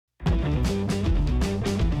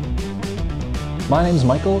My name's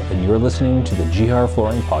Michael, and you're listening to the GR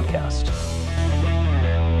Flooring Podcast.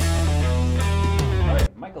 All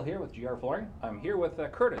right, Michael here with GR Flooring. I'm here with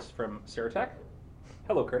Curtis from Ceratec.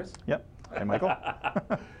 Hello, Curtis. Yep. Hey, Michael.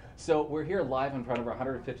 So we're here live in front of our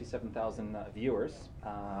 157,000 viewers.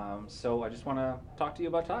 So I just want to talk to you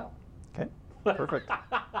about tile. Okay, perfect.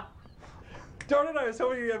 Darn it, I was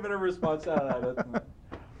hoping you had a better response out of that.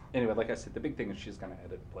 Anyway, like I said, the big thing is she's going to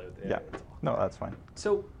edit and play with it. Yeah, no, that's fine.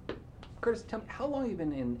 So, Curtis, tell me, how long have you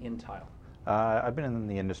been in tile? I've been in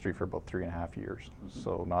the industry for about 3.5 years,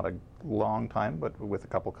 so not a long time, but with a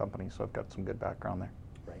couple companies, so I've got some good background there.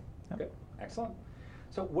 Right, Yep. Good, excellent.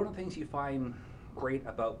 So one of the things you find great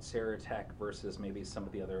about Ceratec versus maybe some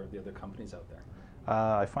of the other companies out there?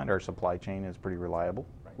 I find our supply chain is pretty reliable,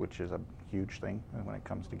 Right. which is a huge thing when it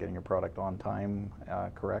comes to getting your product on time,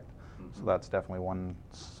 correct. So that's definitely one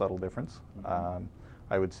subtle difference.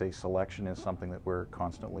 I would say selection is something that we're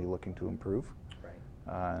constantly looking to improve.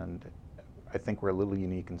 Right. And I think we're a little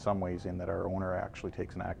unique in some ways in that our owner actually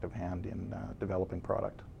takes an active hand in developing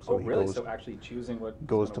product. So he really? goes, So actually choosing what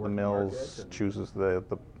goes to the mills, chooses the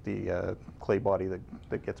clay body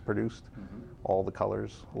that gets produced. All the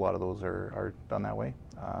colors, a lot of those are done that way.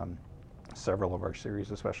 Several of our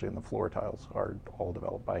series, especially in the floor tiles, are all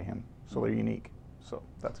developed by him. So they're unique. So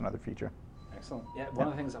that's another feature. Excellent. Yeah, one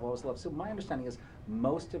of the things I've always loved. So my understanding is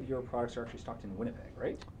most of your products are actually stocked in Winnipeg,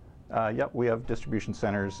 right? Yep, we have distribution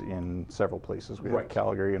centers in several places. We have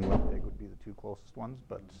Calgary and Winnipeg would be the two closest ones,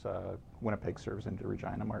 but Winnipeg serves into the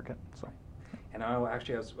Regina market. So. And I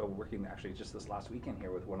was working actually just this last weekend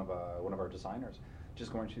here with one of our designers,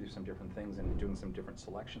 just going through some different things and doing some different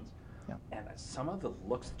selections. Yeah. And some of the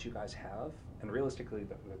looks that you guys have, and realistically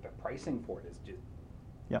the pricing for it is just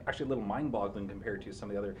actually a little mind-boggling compared to some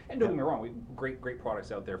of the other. And don't get me wrong, great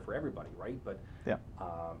products out there for everybody, right? But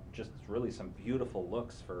just really some beautiful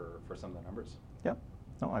looks for some of the numbers. Yeah.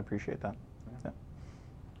 No, I appreciate that. Yeah.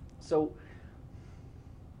 So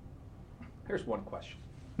here's one question,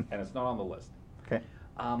 and it's not on the list. Okay.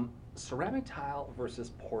 Ceramic tile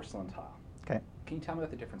versus porcelain tile. Okay. Can you tell me what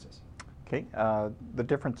the difference is? Okay. The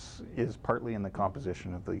difference is partly in the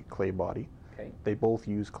composition of the clay body. Okay. They both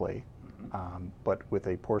use clay, but with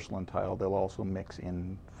a porcelain tile, they'll also mix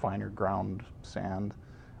in finer ground sand,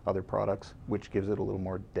 other products, which gives it a little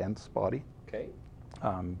more dense body. Okay.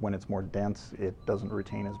 When it's more dense, it doesn't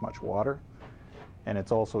retain as much water, and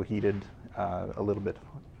it's also heated a little bit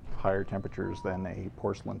higher temperatures than a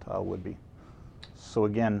porcelain tile would be. So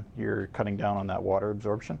again, you're cutting down on that water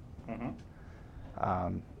absorption,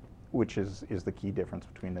 which is the key difference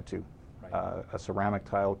between the two. Right. A ceramic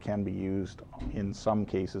tile can be used in some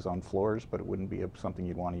cases on floors, but it wouldn't be something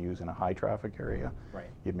you'd want to use in a high traffic area. Right.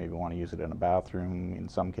 You'd maybe want to use it in a bathroom in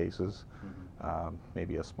some cases,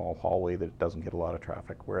 maybe a small hallway that doesn't get a lot of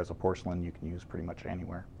traffic, whereas a porcelain you can use pretty much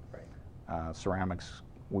anywhere. Right. Ceramics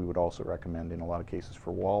we would also recommend in a lot of cases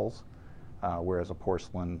for walls, whereas a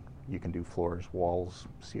porcelain you can do floors, walls,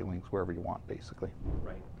 ceilings, wherever you want basically.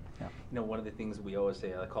 Right. Yeah. You know, one of the things we always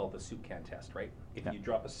say, I call it the soup can test, right? If you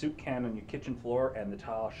drop a soup can on your kitchen floor and the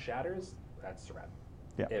tile shatters, that's ceramic.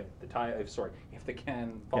 Yeah. If the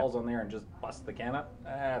can falls on there and just busts the can up,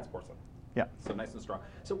 that's porcelain. Yeah. So nice and strong.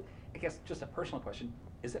 So I guess just a personal question: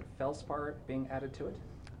 is it feldspar being added to it?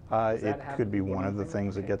 It could be one of the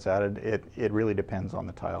things that gets added. It really depends on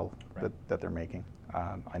the tile that they're making.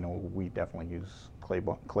 I know we definitely use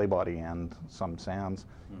clay body and some sands.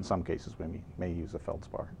 In some cases, we may use a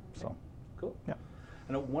feldspar. So, cool. Yeah.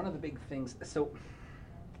 I know one of the big things. So,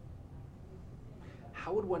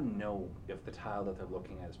 how would one know if the tile that they're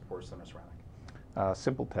looking at is porcelain or ceramic? A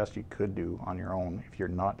simple test you could do on your own if you're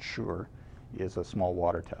not sure is a small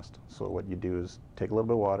water test. So what you do is take a little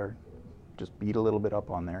bit of water, just beat a little bit up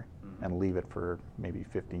on there, and leave it for maybe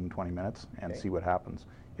 15-20 minutes and see what happens.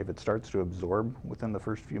 If it starts to absorb within the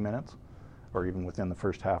first few minutes, or even within the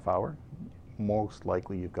first half hour, most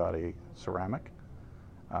likely you've got a ceramic.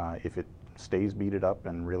 If it stays beaten up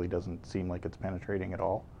and really doesn't seem like it's penetrating at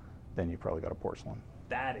all, then you've probably got a porcelain.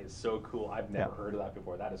 That is so cool. I've never heard of that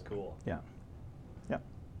before. That is cool. Yeah. Yeah.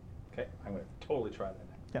 Okay, I'm going to totally try that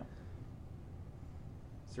next. Yeah.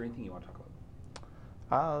 Is there anything you want to talk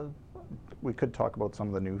about? We could talk about some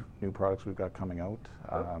of the new products we've got coming out.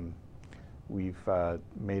 We've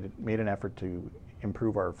made an effort to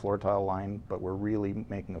improve our floor tile line, but we're really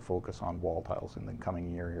making a focus on wall tiles in the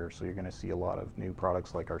coming year here. So you're going to see a lot of new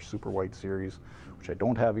products like our Super White series, which I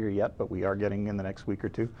don't have here yet, but we are getting in the next week or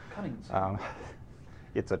two. Coming.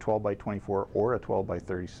 It's a 12 by 24 or a 12 by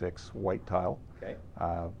 36 white tile,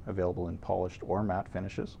 available in polished or matte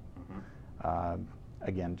finishes.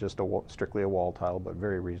 again, just strictly a wall tile, but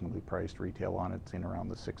very reasonably priced. Retail on it's in around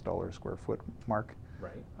the $6 a square foot mark.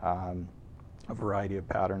 Right. A variety of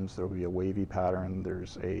patterns. There will be a wavy pattern.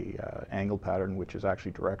 There's a angled pattern, which is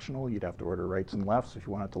actually directional. You'd have to order rights and lefts if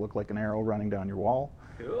you want it to look like an arrow running down your wall.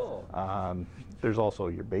 Cool. There's also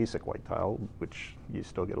your basic white tile, which you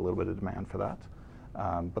still get a little bit of demand for that.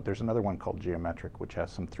 But there's another one called geometric, which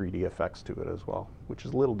has some 3D effects to it as well, which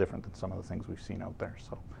is a little different than some of the things we've seen out there.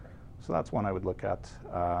 So that's one I would look at.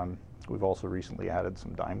 We've also recently added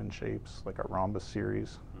some diamond shapes, like our rhombus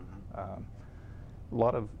series. A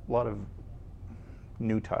lot of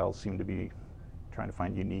new tiles seem to be trying to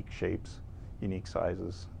find unique shapes, unique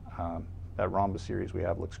sizes. That rhombus series we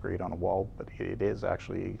have looks great on a wall, but it is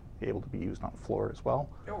actually able to be used on a floor as well.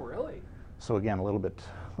 Oh, really? So again, a little bit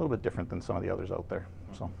different than some of the others out there.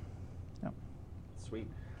 So, yeah. Sweet.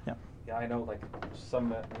 Yeah. Yeah, I know. Like some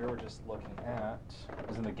that we were just looking at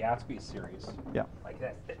was in the Gatsby series. Yeah. Like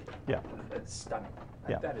that. Yeah. That's stunning.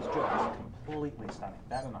 Yeah. That is just completely stunning.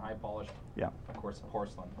 That and the high polished. Yeah. Of course,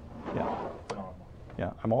 porcelain. Yeah. Phenomenal.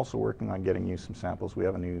 Yeah. I'm also working on getting you some samples. We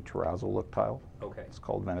have a new terrazzo look tile. Okay. It's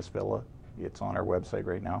called Venice Villa. It's on our website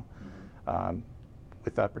right now.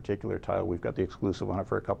 With that particular tile, we've got the exclusive on it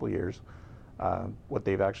for a couple of years. What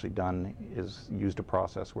they've actually done is used a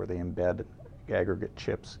process where they embed aggregate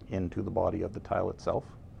chips into the body of the tile itself,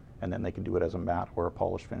 and then they can do it as a matte or a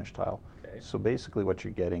polished finish tile. Okay. So basically what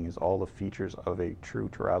you're getting is all the features of a true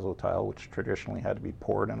terrazzo tile, which traditionally had to be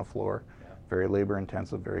poured in a floor, very labor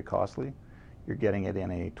intensive, very costly. You're getting it in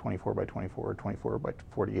a 24 by 24 or 24 by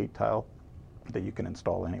 48 tile that you can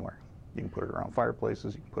install anywhere. You can put it around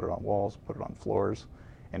fireplaces, you can put it on walls, put it on floors,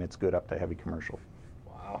 and it's good up to heavy commercial.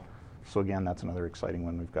 Wow. So again, that's another exciting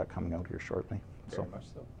one we've got coming out here shortly. Very much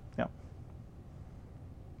so. Yeah.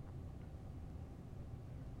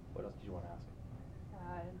 What else did you want to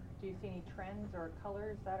ask? Do you see any trends or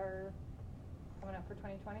colors that are coming up for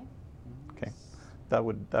 2020? Okay. That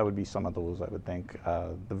would be some of those, I would think.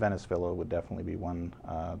 The Venice Villa would definitely be one.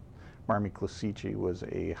 Marmi Classici was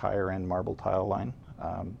a higher-end marble tile line.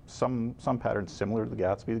 Some patterns similar to the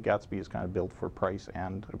Gatsby. The Gatsby is kind of built for price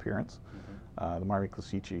and appearance. The Marmi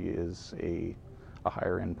Classici is a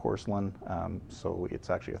higher-end porcelain, so it's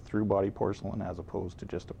actually a through-body porcelain as opposed to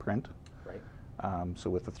just a print. Right. So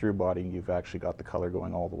with the through-body, you've actually got the color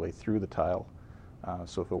going all the way through the tile.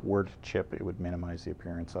 So if it were to chip, it would minimize the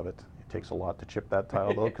appearance of it. It takes a lot to chip that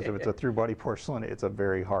tile though, because if it's a through-body porcelain, it's a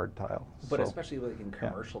very hard tile. But so, especially like in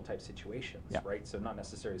commercial type situations, right? So not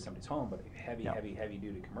necessarily somebody's home, but heavy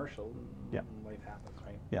duty commercial, life happens,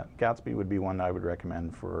 right? Yeah, Gatsby would be one I would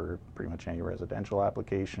recommend for pretty much any residential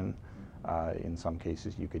application. In some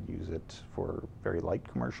cases, you could use it for very light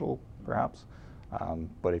commercial, perhaps.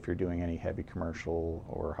 But if you're doing any heavy commercial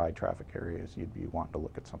or high traffic areas, you'd be wanting to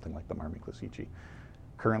look at something like the Marmi Classici.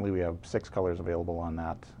 Currently, we have 6 colors available on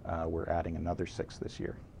that. We're adding another 6 this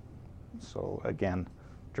year. So again,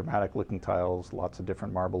 dramatic looking tiles, lots of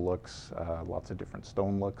different marble looks, lots of different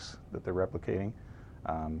stone looks that they're replicating.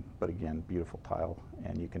 But again, beautiful tile,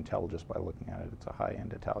 and you can tell just by looking at it, it's a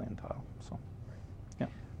high-end Italian tile. So, yeah.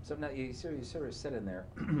 So now you sort of said in there,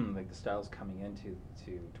 like the styles coming into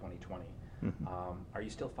 2020. Are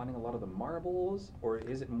you still finding a lot of the marbles, or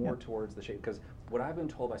is it more towards the shape? Because what I've been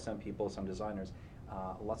told by some people, some designers,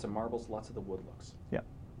 lots of marbles, lots of the wood looks. Yeah.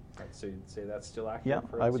 Right, so you'd say that's still accurate?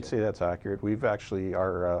 Yeah, I would say that's accurate. We've actually,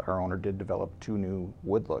 our owner did develop 2 new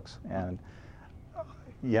wood looks, and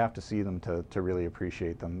you have to see them to really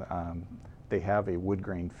appreciate them. They have a wood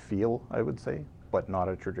grain feel, I would say, but not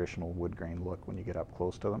a traditional wood grain look when you get up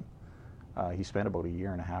close to them. He spent about 1.5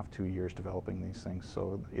 years, 2 years developing these things.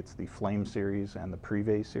 So it's the Flame series and the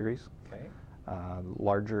Privé series. Okay.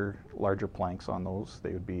 Larger planks on those.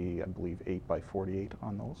 They would be, I believe, 8 by 48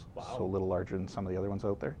 on those. Wow. So a little larger than some of the other ones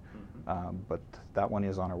out there. But that one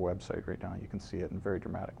is on our website right now. You can see it, and very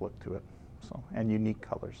dramatic look to it. So, and unique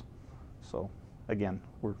colors. So again,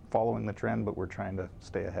 we're following the trend, but we're trying to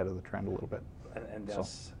stay ahead of the trend a little bit. And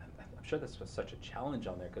that's, I'm sure that's just such a challenge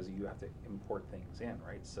on there, because you have to import things in,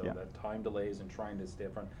 right? So the time delays and trying to stay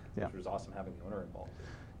up front, which was awesome having the owner involved.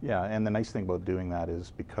 Yeah, and the nice thing about doing that is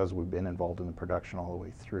because we've been involved in the production all the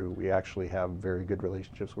way through, we actually have very good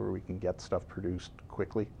relationships where we can get stuff produced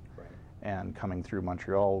quickly. Right. And coming through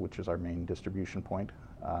Montreal, which is our main distribution point,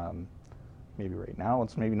 maybe right now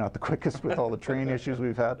it's maybe not the quickest with all the train issues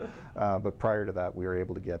we've had, but prior to that we were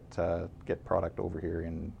able to get product over here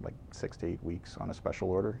in like 6 to 8 weeks on a special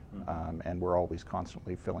order, and we're always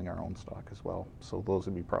constantly filling our own stock as well. So those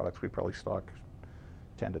would be products we probably stock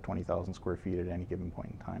 10 to 20,000 square feet at any given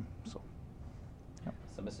point in time. So, yep.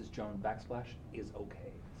 So Mrs. Joan Backsplash is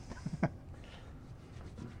okay.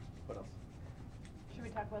 What else?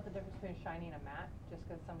 we talk about the difference between shiny and a matte, just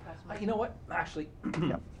because some customers... You know what, actually,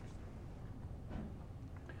 Yeah.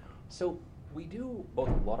 so we do both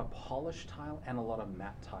a lot of polished tile and a lot of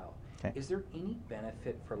matte tile. Okay. Is there any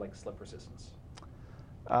benefit for like slip resistance?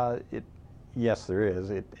 Yes, there is.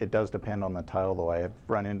 It does depend on the tile, though. I have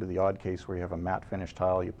run into the odd case where you have a matte finish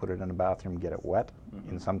tile, you put it in a bathroom, get it wet. Mm-hmm.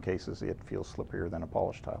 In some cases, it feels slipperier than a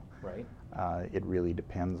polished tile. Right. It really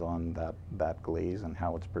depends on that glaze and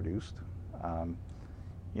how it's produced.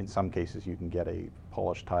 In some cases, you can get a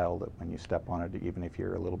polished tile that when you step on it, even if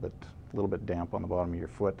you're a little bit damp on the bottom of your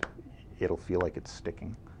foot, it'll feel like it's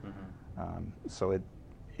sticking. Mm-hmm. So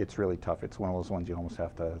it's really tough. It's one of those ones you almost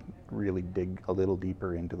have to really dig a little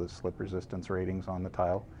deeper into the slip resistance ratings on the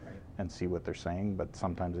tile, Right. and see what they're saying, but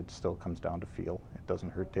sometimes it still comes down to feel. It doesn't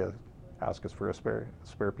hurt to ask us for a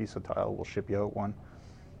spare piece of tile. We'll ship you out one,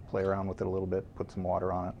 play around with it a little bit, put some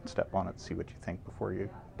water on it, step on it, see what you think before you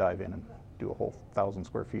dive in and do a whole 1,000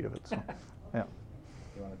 square feet of it. So, yeah.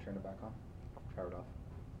 You want to turn it back on? Power it off?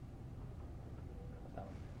 That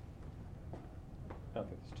one. I don't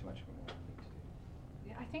think there's too much we need to do.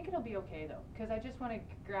 Yeah, I think it'll be okay though, because I just want to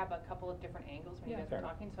grab a couple of different angles when Yeah, you guys fair are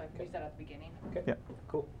enough. talking, so I can Okay. use that at the beginning. Okay. Yeah.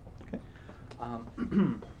 Cool. Okay.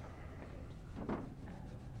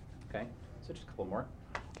 Okay, so just a couple more.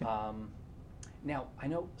 Okay. Now, I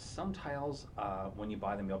know some tiles, when you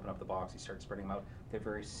buy them, you open up the box, you start spreading them out, they're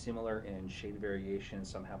very similar in shade variation,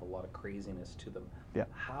 some have a lot of craziness to them. Yeah.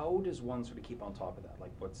 How does one sort of keep on top of that?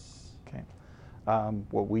 Like what's... Okay.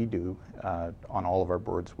 What we do on all of our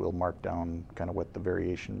boards, we'll mark down kind of what the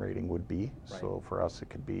variation rating would be. Right. So for us, it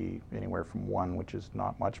could be anywhere from 1, which is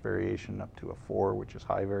not much variation, up to a 4, which is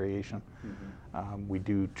high variation. Mm-hmm. We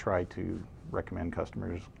do try to recommend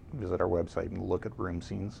customers visit our website and look at room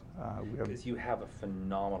scenes. We have Because you have a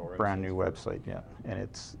phenomenal... room brand scenes new for- website, yeah, and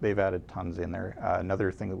they've added tons in there.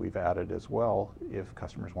 Another thing that we've added as well, if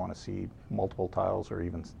customers want to see multiple tiles or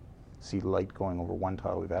even see light going over one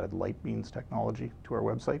tile, we've added light beams technology to our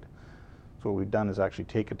website. So what we've done is actually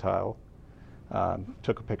take a tile,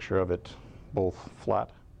 took a picture of it both flat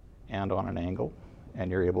and on an angle,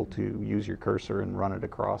 and you're able to use your cursor and run it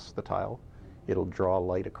across the tile. It'll draw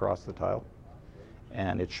light across the tile,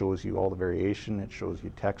 and it shows you all the variation, it shows you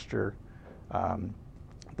texture.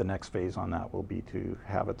 The next phase on that will be to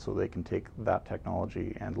have it so they can take that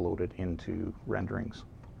technology and load it into renderings.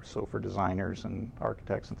 So for designers and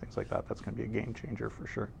architects and things like that, that's going to be a game changer for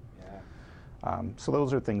sure. Yeah. So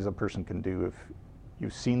those are things a person can do. If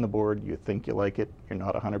you've seen the board, you think you like it, you're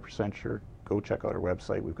not 100% sure, go check out our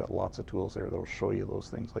website. We've got lots of tools there that will show you those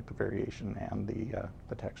things like the variation and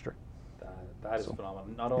the texture. That is So, phenomenal.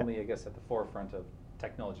 Not yeah. only, I guess, at the forefront of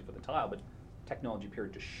technology for the tile, but technology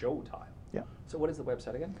period to show tile. Yeah. So what is the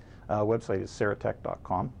website again? Website is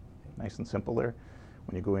ceratech.com. Nice and simple there.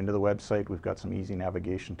 When you go into the website, we've got some easy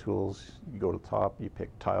navigation tools. You go to the top, you pick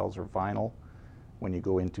tiles or vinyl. When you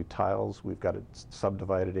go into tiles, we've got it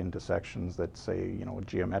subdivided into sections that say, you know,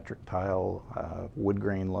 geometric tile, wood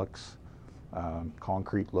grain looks,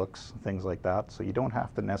 concrete looks, things like that. So you don't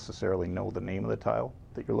have to necessarily know the name of the tile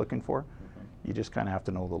that you're looking for. Mm-hmm. You just kind of have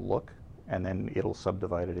to know the look, and then it'll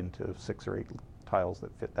subdivide it into 6 or 8 tiles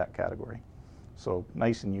that fit that category. So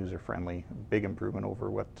nice and user-friendly, big improvement over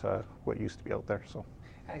what used to be out there. So.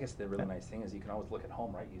 I guess the really nice thing is you can always look at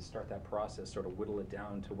home, right? You start that process, sort of whittle it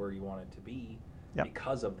down to where you want it to be, Yeah.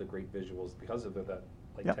 because of the great visuals, because of the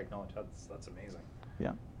Yeah. technology. That's amazing.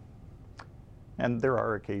 Yeah. And there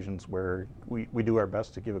are occasions where we do our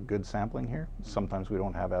best to give a good sampling here. Sometimes we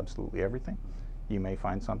don't have absolutely everything. You may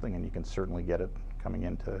find something, and you can certainly get it coming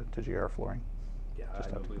into GR Flooring. Yeah,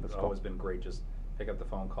 Just have to give us it's a call. always been great. Just pick up the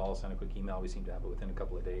phone, call, send a quick email. We seem to have it within a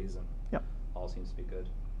couple of days, and Yep. all seems to be good.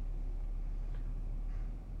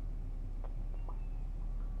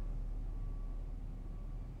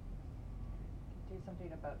 Do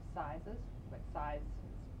something about sizes, what size is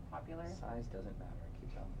popular. Size doesn't matter. I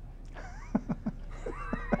keep telling you.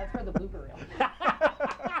 That's for the blooper reel.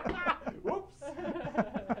 Whoops.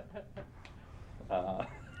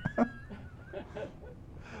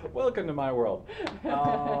 Welcome to my world.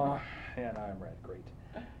 Yeah, now I'm red. Great.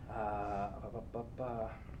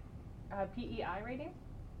 PEI rating?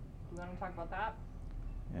 Do you want to talk about that?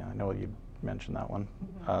 Yeah, I know you mentioned that one.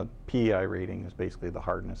 Mhm. PEI rating is basically the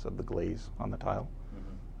hardness of the glaze on the tile.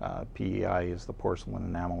 Mhm. PEI is the Porcelain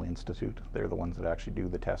Enamel Institute. They're the ones that actually do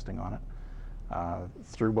the testing on it.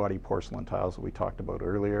 Through-body porcelain tiles that we talked about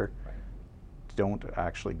earlier Right. don't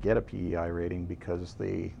actually get a PEI rating because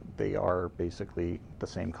they are basically the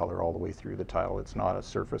same color all the way through the tile. It's not a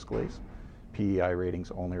surface glaze. PEI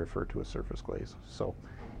ratings only refer to a surface glaze. So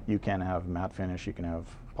you can have matte finish, you can have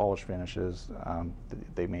polished finishes,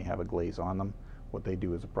 they may have a glaze on them, what they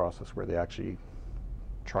do is a process where they actually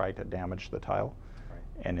try to damage the tile.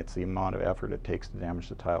 Right. And it's the amount of effort it takes to damage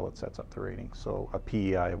the tile that sets up the rating. So a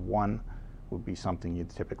PEI of 1 would be something you'd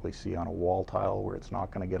typically see on a wall tile where it's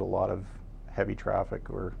not going to get a lot of heavy traffic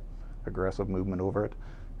or aggressive movement over it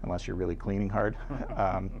unless you're really cleaning hard.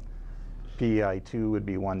 PEI 2 would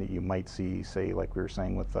be one that you might see, say, like we were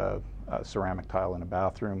saying with a ceramic tile in a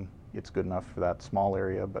bathroom. It's good enough for that small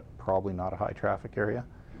area, but probably not a high traffic area.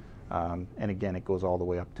 And again, it goes all the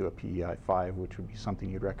way up to a PEI 5, which would be something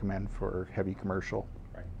you'd recommend for heavy commercial,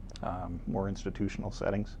 Right. More institutional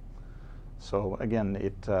settings. So again,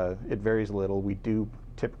 it varies a little. We do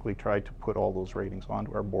typically try to put all those ratings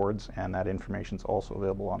onto our boards, and that information is also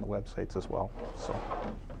available on the websites as well. So.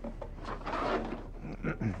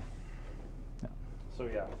 So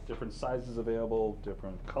yeah, different sizes available,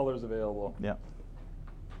 different colors available. Yeah.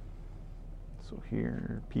 So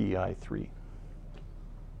here, PEI 3.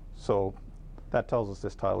 So that tells us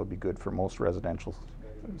this tile would be good for most residential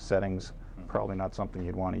settings. Probably not something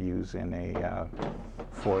you'd want to use in a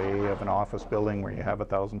foyer of an office building where you have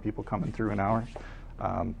 1,000 people coming through an hour.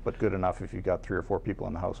 But good enough if you've got 3 or 4 people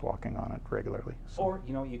in the house walking on it regularly. So. Or,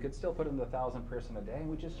 you know, you could still put in the 1,000 person a day and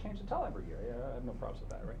we just change the tile every year. Yeah, I have no problems with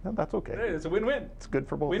that, right? No, that's okay. Hey, it's a win-win. It's good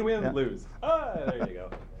for both. Win-win, Yeah. lose. Ah, there you go.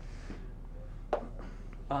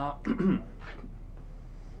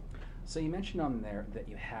 So you mentioned on there that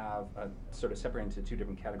you have sort of separated into 2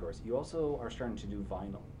 different categories. You also are starting to do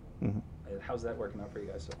vinyl. Mm-hmm. How's that working out for you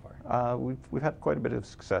guys so far? We've had quite a bit of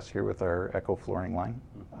success here with our Echo flooring line.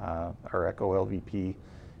 Our Echo LVP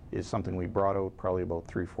is something we brought out probably about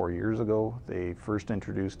 3-4 years ago. They first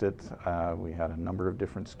introduced it. We had a number of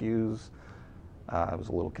different SKUs. It was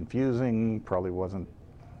a little confusing, probably wasn't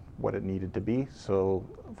what it needed to be. So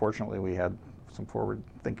fortunately we had some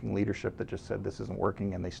forward-thinking leadership that just said this isn't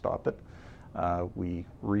working, and they stopped it. We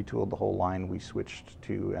retooled the whole line. We switched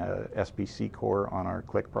to SPC core on our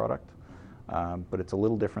Click product, but it's a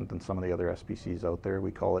little different than some of the other SPCs out there.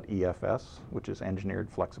 We call it EFS, which is Engineered,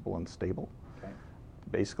 Flexible, and Stable. Okay.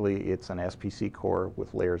 Basically, it's an SPC core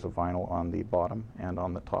with layers of vinyl on the bottom and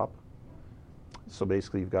on the top. So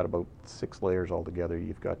basically, you've got about 6 layers altogether.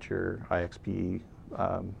 You've got your IXP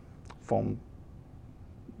foam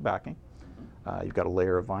backing. You've got a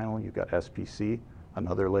layer of vinyl, you've got SPC,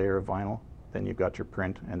 another layer of vinyl, then you've got your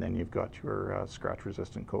print, and then you've got your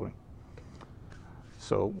scratch-resistant coating.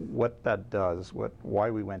 So what that does, why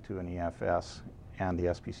we went to an EFS and the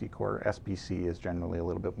SPC core, SPC is generally a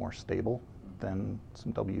little bit more stable than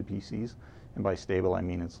some WPCs. And by stable, I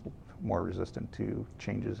mean it's more resistant to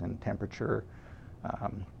changes in temperature,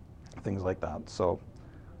 things like that. So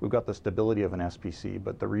we've got the stability of an SPC,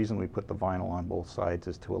 but the reason we put the vinyl on both sides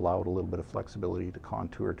is to allow it a little bit of flexibility to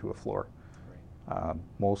contour to a floor. Right.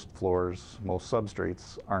 Most floors, most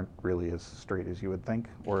substrates aren't really as straight as you would think,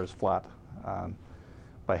 or as flat.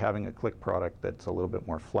 By having a Click product that's a little bit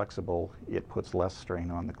more flexible, it puts less strain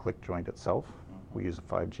on the Click joint itself. We use a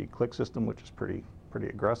 5G Click system, which is pretty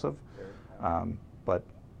aggressive. But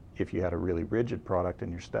if you had a really rigid product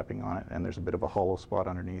and you're stepping on it and there's a bit of a hollow spot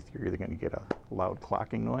underneath, you're either going to get a loud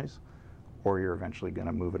clacking noise, or you're eventually going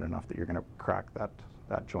to move it enough that you're going to crack that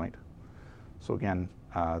joint. So again,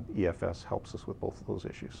 EFS helps us with both of those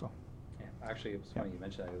issues. So. Yeah, actually, it was funny you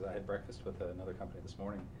mentioned that, because I had breakfast with another company this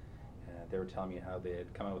morning, and they were telling me how they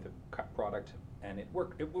had come out with a product, and it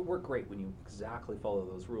worked. It would work great when you exactly follow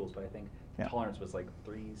those rules, but I think tolerance was like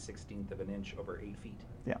 3/16 of an inch over 8 feet.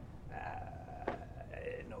 Yeah.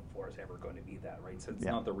 No floor is ever going to be that, right? So it's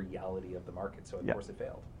not the reality of the market, so of course it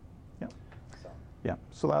failed. Yeah. So. Yeah,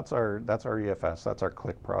 so that's our EFS, that's our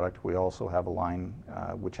Click product. We also have a line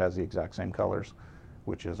which has the exact same colors,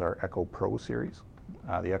 which is our Echo Pro series.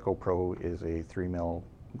 The Echo Pro is a 3mm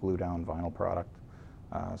glue-down vinyl product,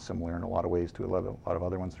 similar in a lot of ways to a lot of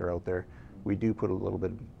other ones that are out there. We do put a little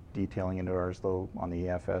bit of detailing into ours, though, on the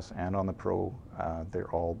EFS and on the Pro. They're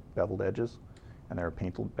all beveled edges, and they're a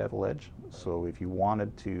painted bevel edge. So if you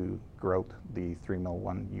wanted to grout the 3mm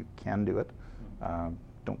one, you can do it.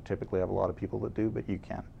 Don't typically have a lot of people that do, but you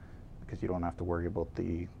can, because you don't have to worry about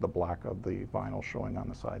the black of the vinyl showing on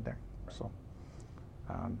the side there. Right. So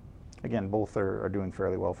again, both are doing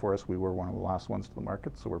fairly well for us. We were one of the last ones to the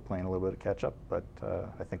market, so we're playing a little bit of catch up, but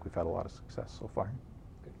I think we've had a lot of success so far.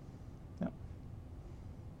 Good. Yeah.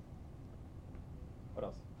 What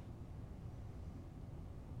else?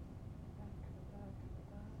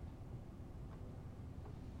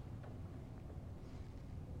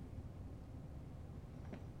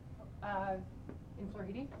 In-floor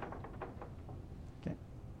heating? Okay.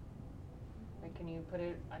 Like, can you put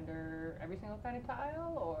it under every single kind of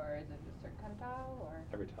tile, or is it just a certain kind of tile, or?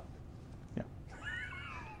 Every tile.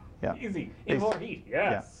 Yeah. Yeah. Easy. Basi- Indoor heat,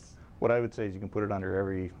 yes. What I would say is you can put it under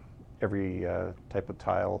every type of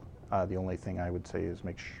tile. The only thing I would say is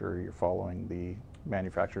make sure you're following the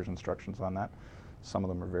manufacturer's instructions on that. Some of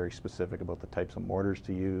them are very specific about the types of mortars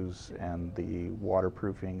to use and the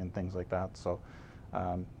waterproofing and things like that. So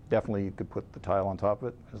definitely you could put the tile on top of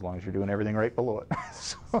it as long as you're doing everything right below it.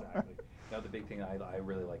 So Exactly. Now, the big thing I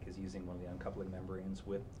really like is using one of the uncoupling membranes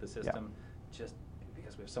with the system, just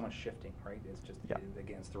because we have so much shifting, right? It's just,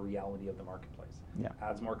 again, it's the reality of the marketplace. Yeah.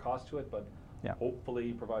 Adds more cost to it, but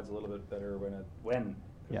hopefully provides a little bit better when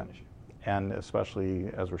there's an issue. And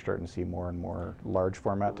especially as we're starting to see more and more large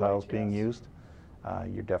format tiles being used,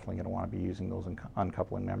 you're definitely going to want to be using those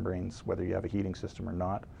uncoupling membranes, whether you have a heating system or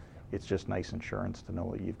not. It's just nice insurance to know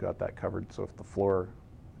that you've got that covered. So if the floor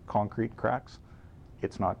concrete cracks,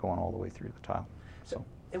 it's not going all the way through the tile. So,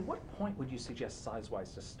 at what point would you suggest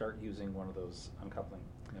size-wise to start using one of those uncoupling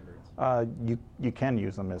membranes? you can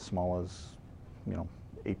use them as small as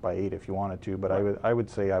 8 by 8 if you wanted to, but I would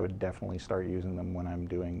say I would definitely start using them when I'm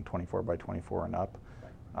doing 24 by 24 and up,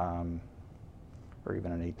 or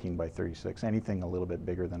even an 18 by 36. Anything a little bit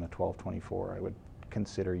bigger than a 12-24, I would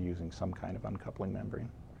consider using some kind of uncoupling membrane.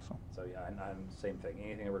 So yeah, and I'm same thing.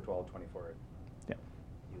 Anything over 12-24,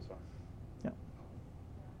 use one. Yeah.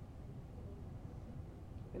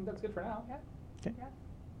 I think that's good for now. Yeah. Okay. Yeah.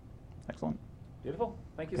 Excellent. Beautiful.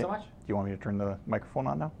 Thank you so much. Do you want me to turn the microphone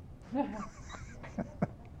on now?